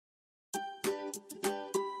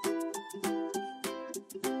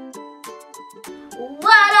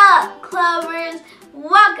What up, clubbers?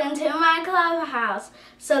 Welcome to my clubhouse.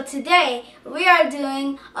 So today we are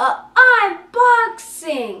doing an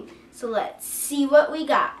unboxing. So let's see what we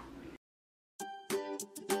got.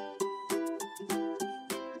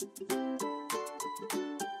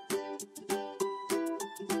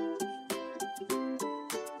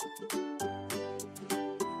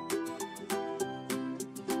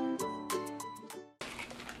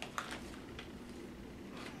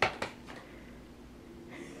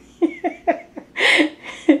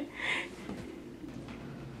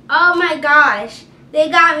 Oh my gosh, they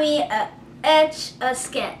got me a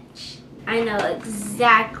Etch-a-Sketch. I know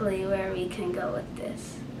exactly where we can go with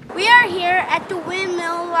this. We are here at the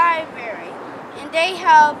Windmill Library, and they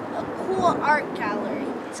have a cool art gallery.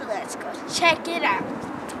 So let's go check it out.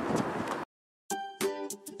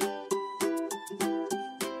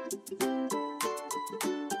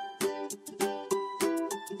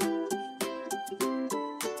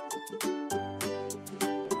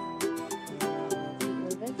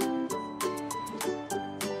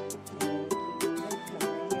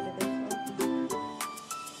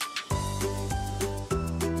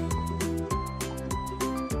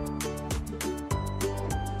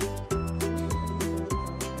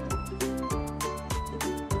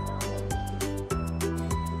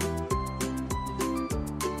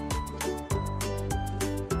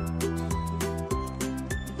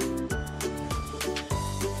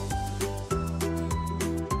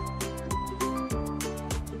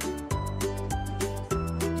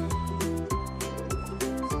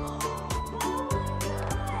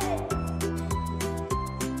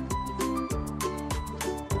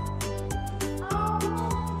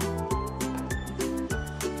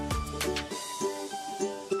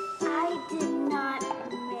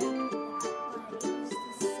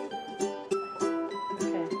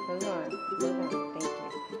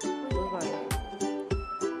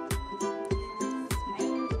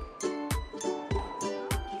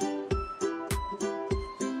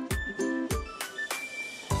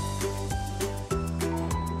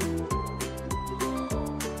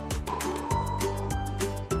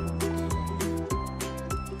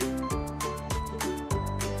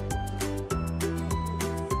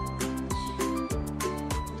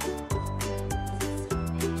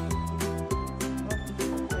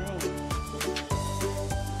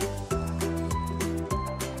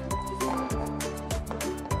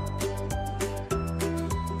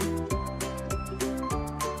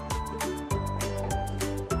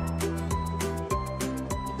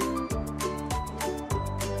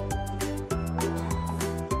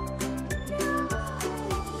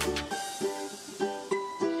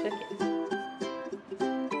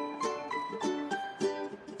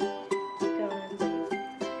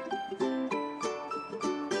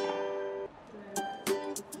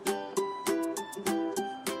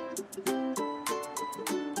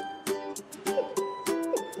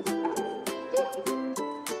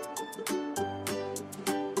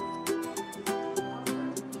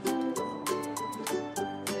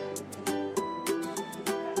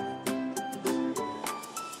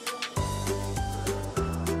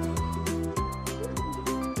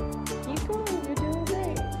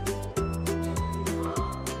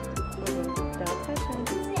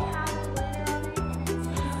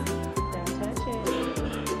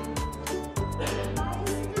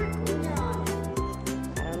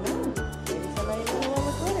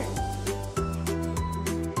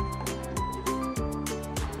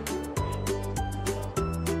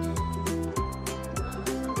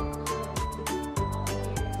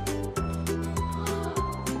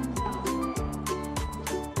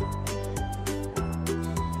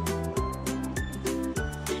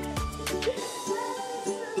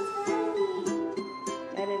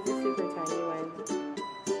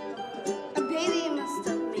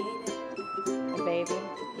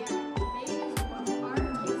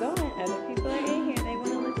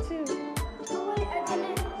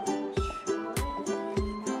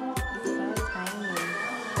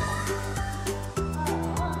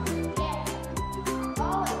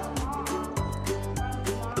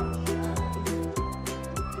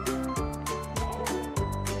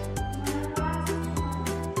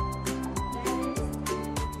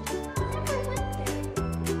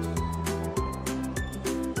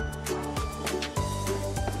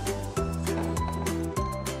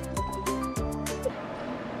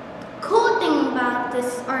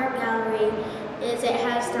 This art gallery is it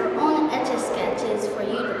has their own Etch-a-Sketches for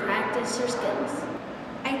you to practice your skills.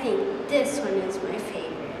 I think this one is my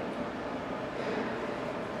favorite.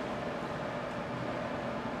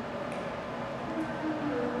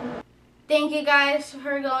 Thank you guys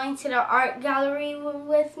for going to the art gallery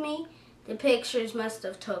with me. The pictures must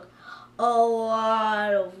have took a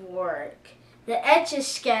lot of work. The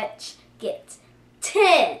Etch-a-Sketch gets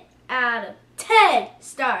 10 out of 10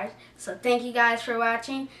 stars. So thank you guys for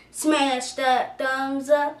watching. Smash that thumbs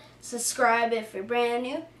up. Subscribe if you're brand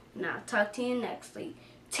new. And I'll talk to you next week.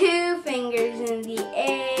 2 fingers in the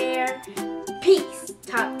air.